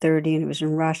 8:30, and he was in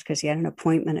a rush because he had an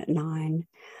appointment at 9.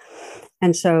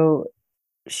 And so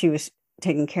she was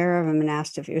taking care of him and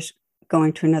asked if he was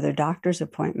going to another doctor's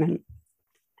appointment.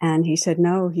 And he said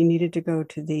no, he needed to go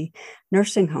to the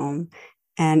nursing home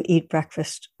and eat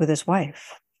breakfast with his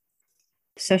wife.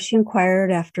 So she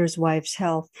inquired after his wife's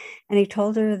health, and he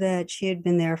told her that she had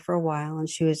been there for a while and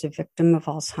she was a victim of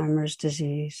Alzheimer's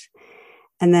disease.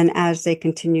 And then as they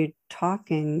continued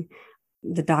talking,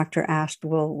 the doctor asked,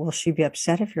 well, will she be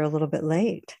upset if you're a little bit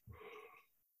late?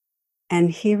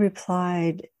 And he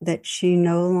replied that she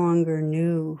no longer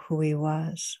knew who he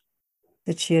was,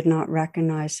 that she had not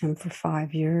recognized him for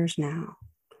 5 years now.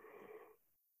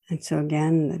 And so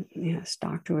again, this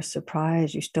doctor was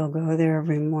surprised. You still go there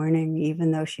every morning,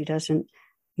 even though she doesn't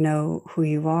know who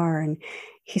you are. And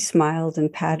he smiled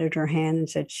and patted her hand and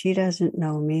said, she doesn't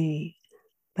know me,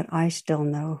 but I still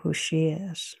know who she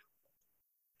is.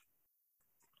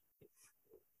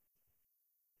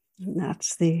 And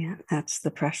that's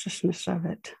the preciousness of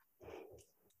it,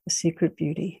 the secret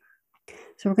beauty.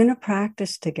 So we're going to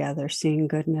practice together seeing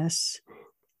goodness.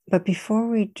 But before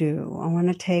we do, I want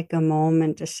to take a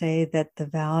moment to say that the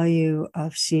value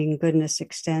of seeing goodness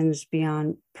extends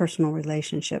beyond personal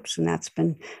relationships. And that's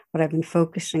been what I've been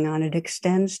focusing on. It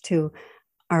extends to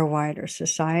our wider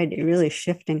society, really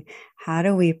shifting how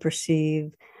do we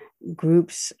perceive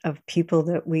groups of people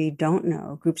that we don't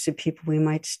know, groups of people we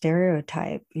might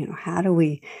stereotype. How do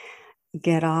we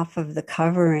get off of the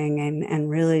covering and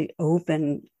really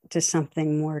open to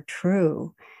something more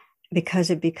true? Because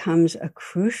it becomes a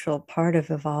crucial part of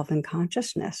evolving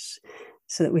consciousness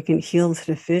so that we can heal the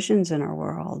divisions in our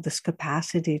world, this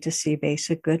capacity to see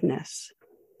basic goodness.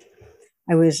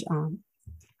 I was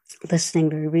listening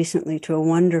very recently to a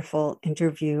wonderful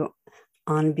interview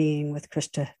on being with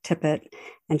Krista Tippett,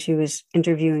 and she was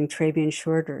interviewing Trabian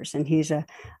Shorters, and he's a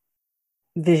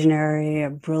visionary, a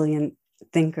brilliant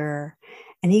thinker,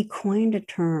 and he coined a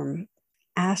term,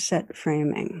 asset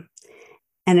framing,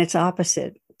 and its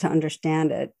opposite, to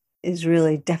understand it, is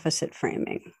really deficit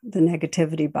framing, the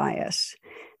negativity bias,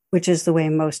 which is the way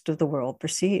most of the world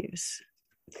perceives.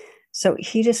 So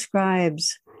he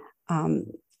describes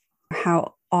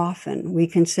how often we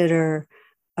consider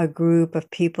a group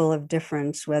of people of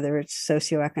difference, whether it's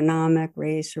socioeconomic,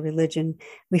 race, or religion,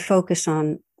 we focus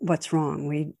on what's wrong.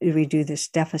 We do this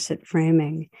deficit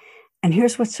framing. And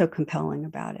here's what's so compelling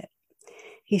about it.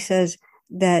 He says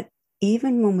that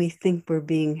even when we think we're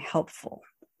being helpful,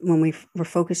 when we're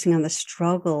focusing on the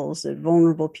struggles that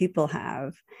vulnerable people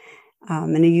have,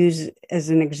 and I use as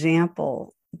an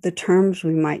example, the terms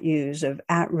we might use of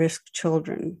at-risk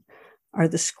children are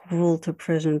the school to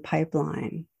prison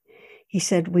pipeline. He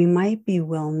said, we might be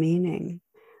well-meaning,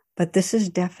 but this is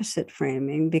deficit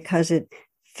framing because it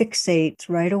fixates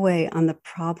right away on the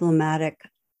problematic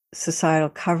societal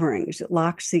coverings. It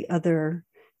locks the other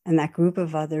and that group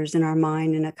of others in our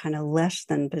mind in a kind of less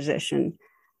than position.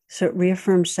 So it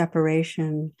reaffirms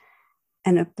separation,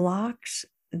 and it blocks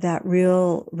that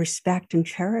real respect and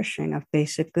cherishing of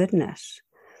basic goodness.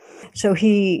 So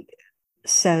he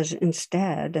says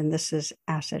instead, and this is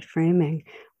asset framing,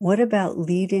 what about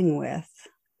leading with,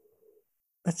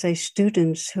 let's say,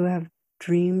 students who have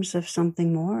dreams of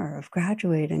something more, of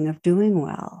graduating, of doing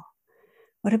well?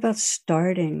 What about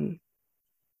starting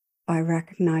by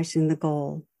recognizing the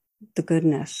goal, the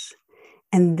goodness,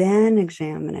 and then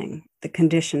examining the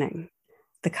conditioning,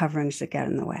 the coverings that get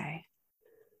in the way?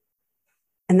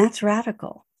 And that's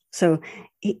radical. So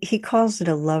he calls it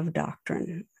a love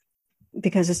doctrine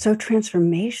because it's so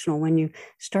transformational when you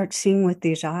start seeing with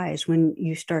these eyes, when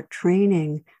you start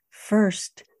training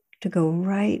first to go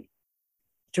right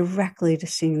directly to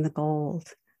seeing the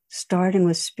gold, starting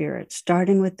with spirit,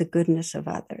 starting with the goodness of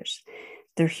others,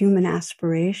 their human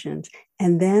aspirations,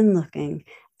 and then looking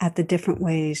at the different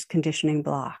ways conditioning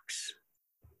blocks.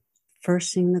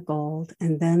 first seeing the gold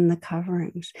and then the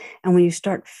coverings. And when you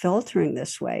start filtering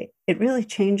this way, it really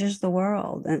changes the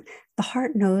world. And the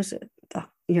heart knows it.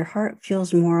 Your heart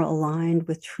feels more aligned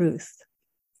with truth.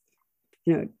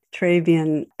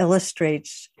 Travian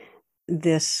illustrates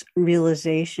this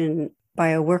realization by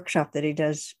a workshop that he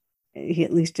does. He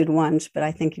at least did once, but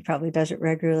I think he probably does it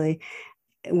regularly,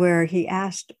 where he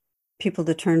asked people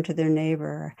to turn to their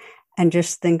neighbor and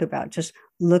just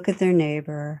look at their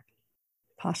neighbor,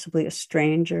 possibly a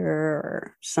stranger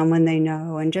or someone they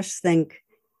know, and just think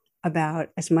about,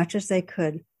 as much as they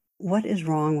could, what is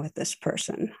wrong with this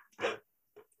person?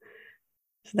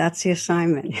 So that's the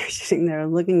assignment. You're sitting there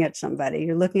looking at somebody,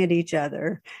 you're looking at each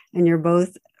other, and you're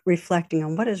both reflecting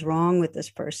on what is wrong with this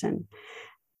person.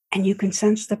 And you can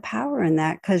sense the power in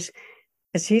that, because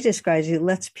as he describes, it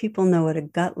lets people know at a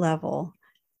gut level,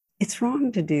 it's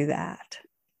wrong to do that.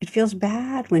 It feels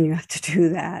bad when you have to do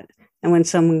that, and when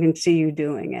someone can see you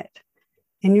doing it.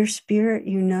 In your spirit,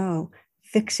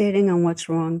 fixating on what's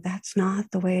wrong, that's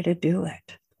not the way to do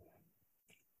it.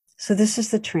 So this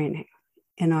is the training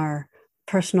in our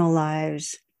personal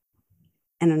lives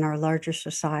and in our larger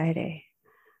society,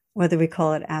 whether we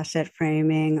call it asset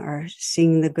framing or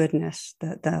seeing the goodness,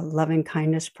 the loving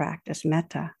kindness practice,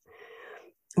 metta,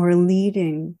 or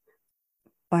leading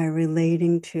by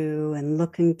relating to and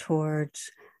looking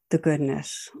towards the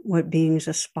goodness, what beings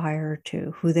aspire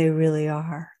to, who they really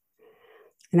are.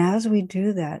 And as we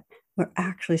do that, we're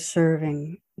actually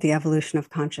serving the evolution of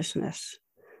consciousness,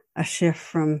 a shift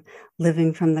from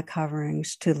living from the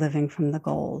coverings to living from the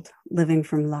gold, living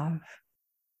from love.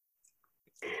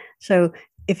 So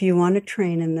if you want to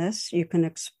train in this, you can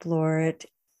explore it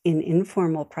in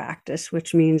informal practice,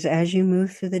 which means as you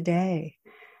move through the day,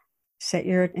 set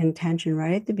your intention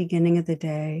right at the beginning of the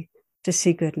day to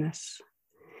see goodness.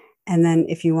 And then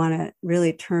if you want to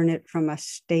really turn it from a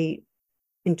state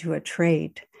into a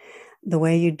trait, the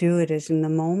way you do it is in the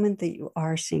moment that you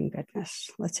are seeing goodness.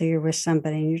 Let's say you're with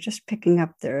somebody and you're just picking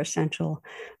up their essential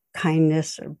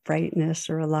kindness or brightness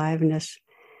or aliveness.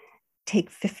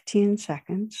 Take 15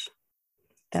 seconds.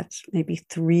 That's maybe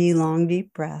 3 long,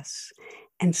 deep breaths,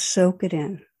 and soak it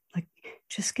in. Like,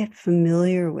 just get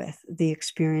familiar with the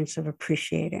experience of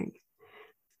appreciating.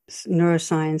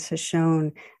 Neuroscience has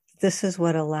shown this is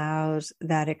what allows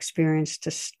that experience to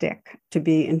stick, to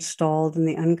be installed in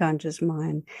the unconscious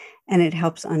mind, and it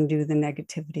helps undo the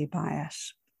negativity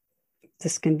bias,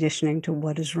 this conditioning to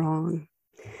what is wrong.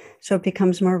 So it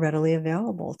becomes more readily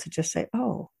available to just say,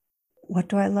 oh, what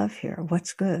do I love here?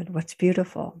 What's good? What's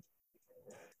beautiful?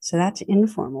 So that's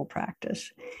informal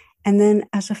practice. And then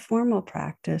as a formal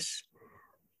practice,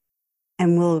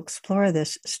 and we'll explore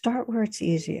this, start where it's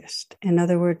easiest. In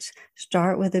other words,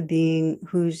 start with a being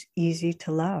who's easy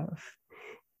to love,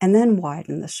 and then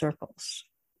widen the circles.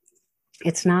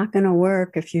 It's not going to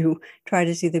work if you try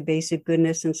to see the basic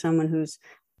goodness in someone who's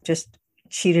just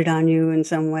cheated on you in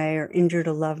some way or injured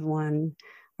a loved one,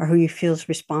 or who you feel is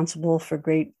responsible for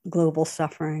great global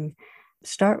suffering.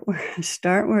 Start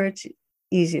where it's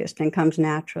easiest and comes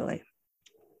naturally.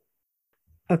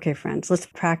 Okay, friends, let's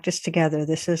practice together.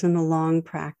 This isn't a long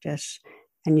practice,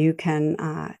 and you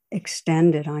can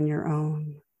extend it on your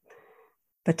own.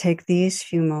 But take these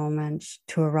few moments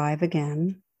to arrive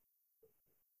again.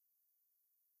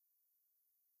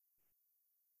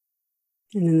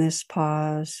 And in this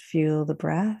pause, feel the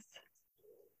breath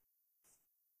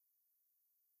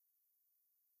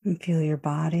and feel your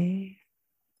body.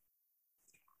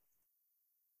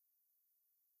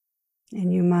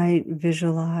 And you might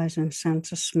visualize and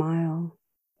sense a smile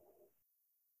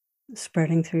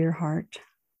spreading through your heart.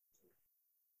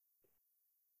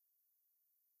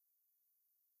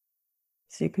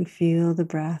 So you can feel the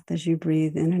breath as you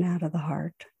breathe in and out of the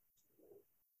heart.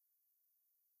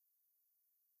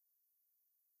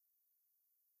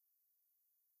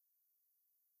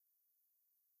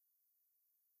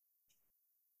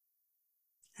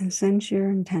 And sense your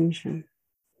intention.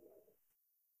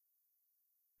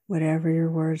 Whatever your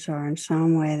words are, in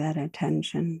some way that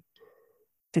intention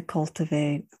to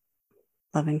cultivate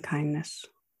loving kindness,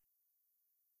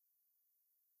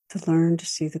 to learn to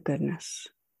see the goodness.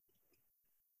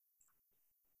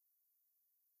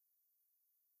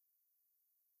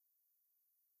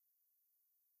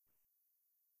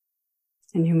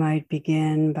 And you might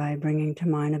begin by bringing to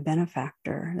mind a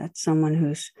benefactor. That's someone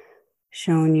who's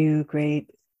shown you great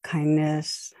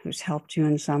kindness, who's helped you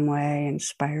in some way,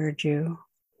 inspired you.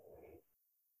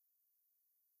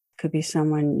 Could be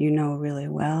someone you know really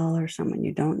well or someone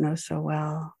you don't know so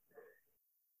well,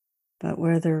 but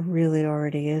where there really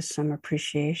already is some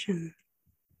appreciation.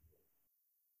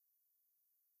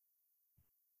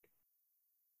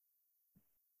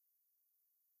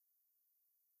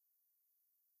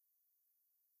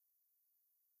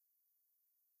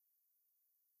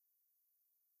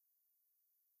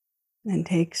 And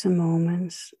take some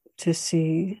moments to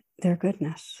see their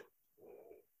goodness,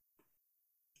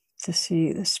 to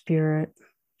see the spirit,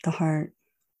 the heart,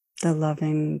 the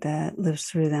loving that lives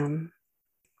through them.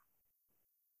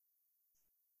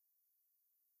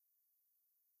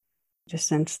 Just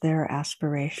sense their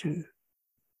aspiration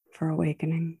for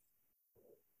awakening.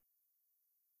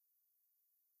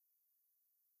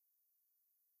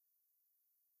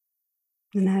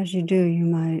 And as you do, you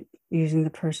might, using the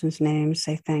person's name,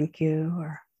 say thank you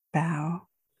or bow.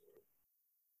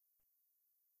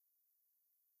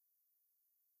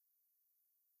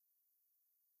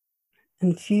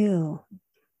 And feel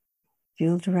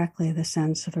directly the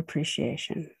sense of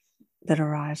appreciation that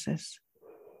arises,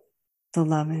 the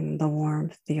loving, the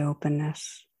warmth, the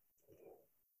openness.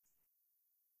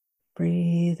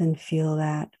 Breathe and feel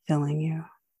that filling you.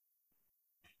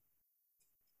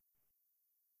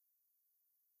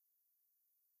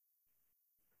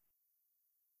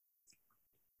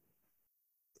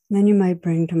 Then you might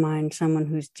bring to mind someone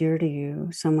who's dear to you,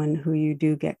 someone who you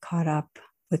do get caught up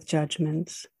with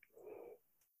judgments.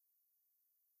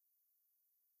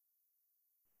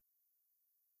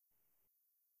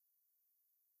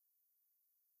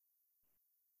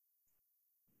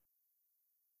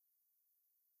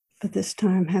 But this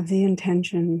time, have the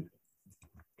intention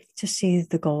to see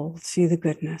the gold, see the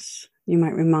goodness. You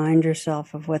might remind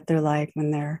yourself of what they're like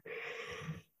when they're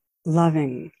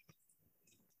loving,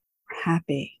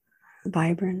 happy,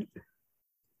 vibrant.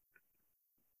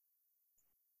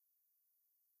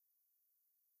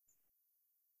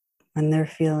 When they're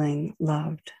feeling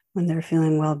loved, when they're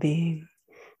feeling well-being,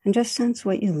 and just sense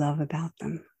what you love about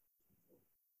them.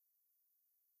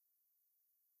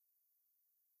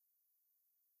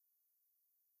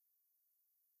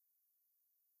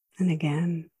 And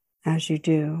again, as you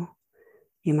do,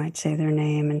 you might say their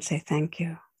name and say thank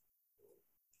you,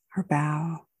 or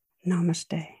bow,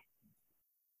 namaste.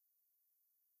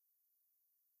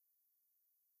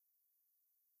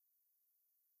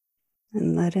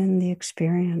 And let in the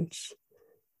experience,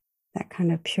 that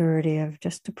kind of purity of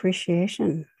just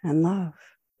appreciation and love.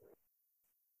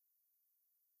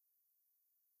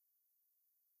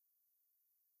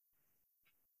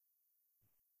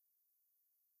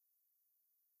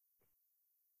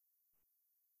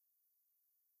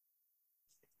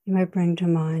 You might bring to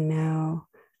mind now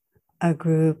a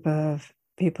group of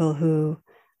people who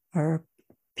are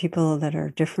people that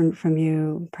are different from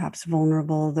you, perhaps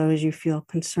vulnerable, those you feel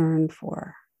concerned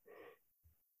for,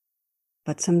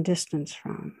 but some distance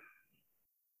from.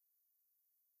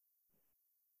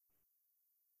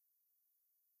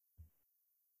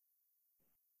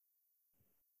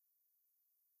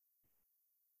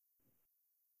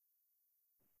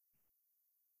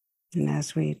 And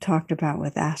as we talked about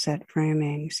with asset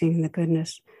framing, seeing the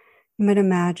goodness, you might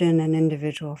imagine an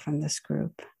individual from this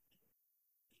group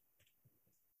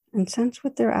and sense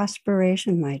what their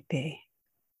aspiration might be.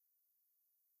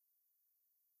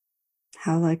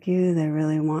 How, like you, they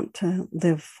really want to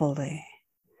live fully,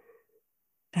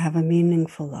 to have a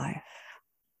meaningful life,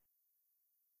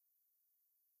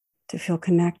 to feel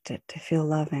connected, to feel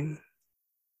loving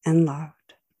and loved.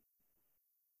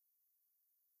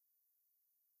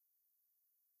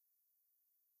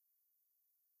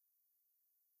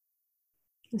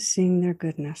 Seeing their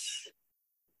goodness.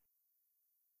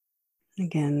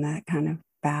 Again, that kind of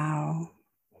bow,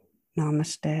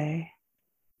 namaste,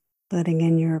 letting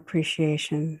in your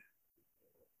appreciation.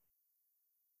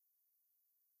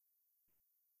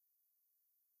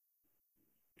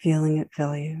 Feeling it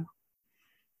fill you.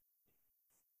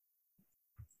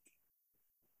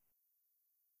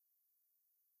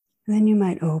 And then you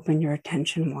might open your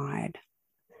attention wide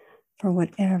for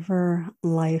whatever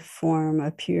life form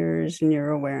appears in your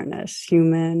awareness,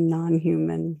 human,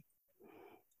 non-human.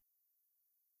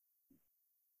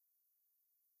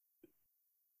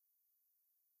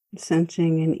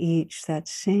 Sensing in each that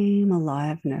same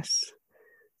aliveness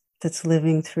that's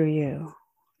living through you,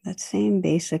 that same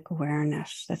basic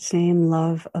awareness, that same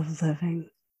love of living.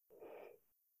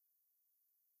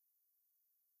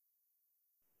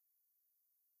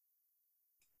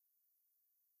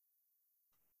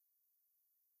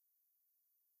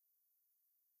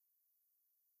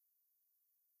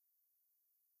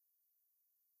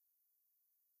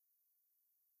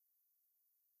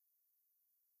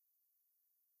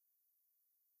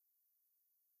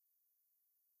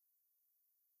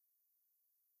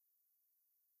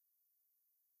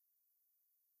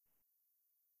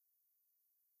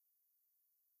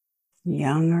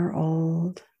 Young or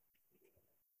old,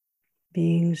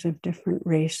 beings of different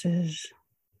races,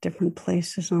 different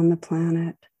places on the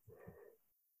planet,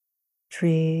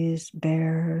 trees,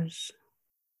 bears,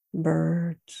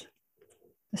 birds,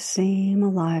 the same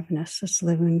aliveness that's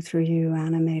living through you,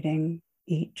 animating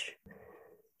each.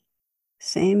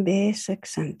 Same basic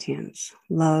sentience,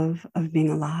 love of being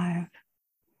alive.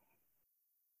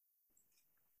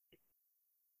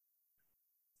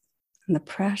 And the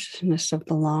preciousness of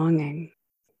belonging,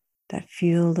 that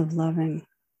field of loving.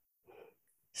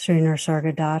 Sri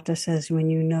Nisargadatta says, when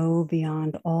you know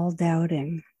beyond all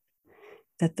doubting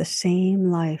that the same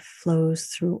life flows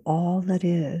through all that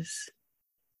is,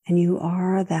 and you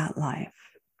are that life,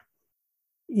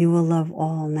 you will love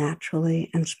all naturally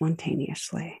and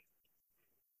spontaneously.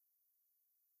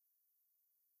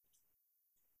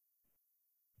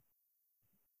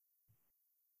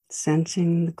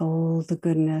 Sensing the gold, the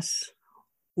goodness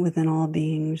within all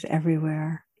beings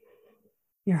everywhere.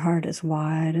 Your heart is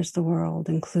wide as the world,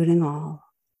 including all.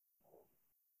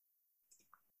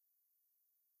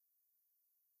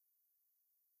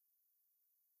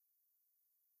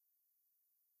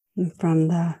 And from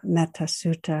the Metta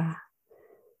Sutta,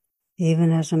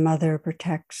 even as a mother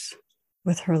protects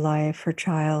with her life her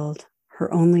child,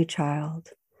 her only child,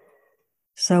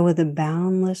 so with a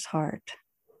boundless heart,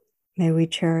 may we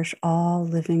cherish all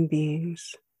living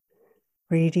beings,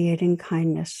 radiating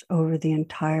kindness over the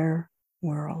entire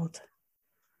world.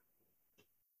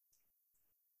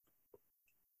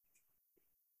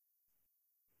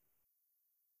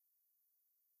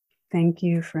 Thank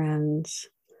you, friends,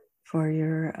 for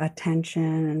your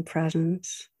attention and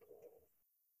presence.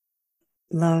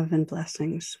 Love and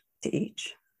blessings to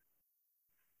each.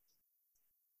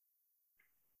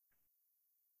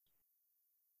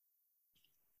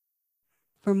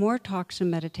 For more talks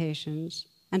and meditations,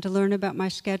 and to learn about my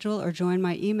schedule or join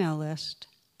my email list,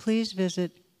 please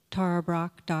visit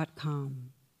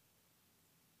tarabrock.com.